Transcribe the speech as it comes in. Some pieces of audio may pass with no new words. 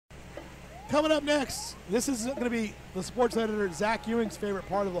Coming up next, this is going to be the sports editor Zach Ewing's favorite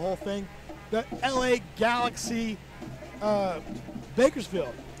part of the whole thing, the LA Galaxy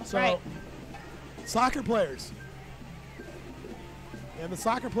Bakersfield. So, right. Soccer players. And the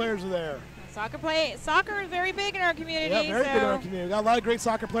soccer players are there. Soccer is very big in our community. Yeah, very big in our community. Got a lot of great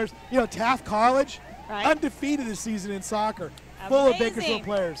soccer players. You know, Taft College, right. undefeated this season in soccer. Amazing. Full of Bakersfield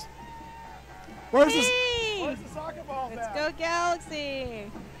players. Where's the soccer ball Let's back? go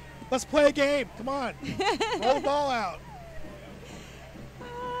Galaxy. Let's play a game. Come on. Roll the ball out.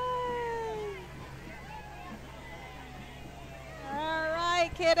 All right,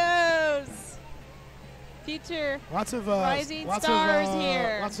 kiddos. Future Lots of rising stars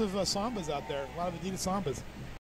here. Lots of sambas out there. A lot of Adidas sambas.